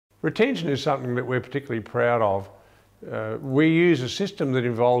Retention is something that we're particularly proud of. We use a system that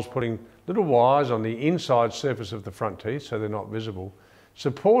involves putting little wires on the inside surface of the front teeth so they're not visible,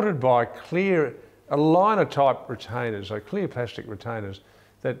 supported by clear aligner type retainers, so clear plastic retainers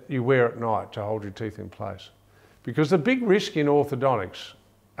that you wear at night to hold your teeth in place. Because the big risk in orthodontics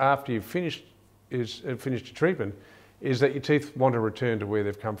after you've finished your treatment is that your teeth want to return to where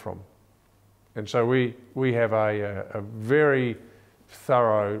they've come from. And so we have a very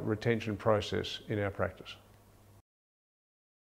thorough retention process in our practice.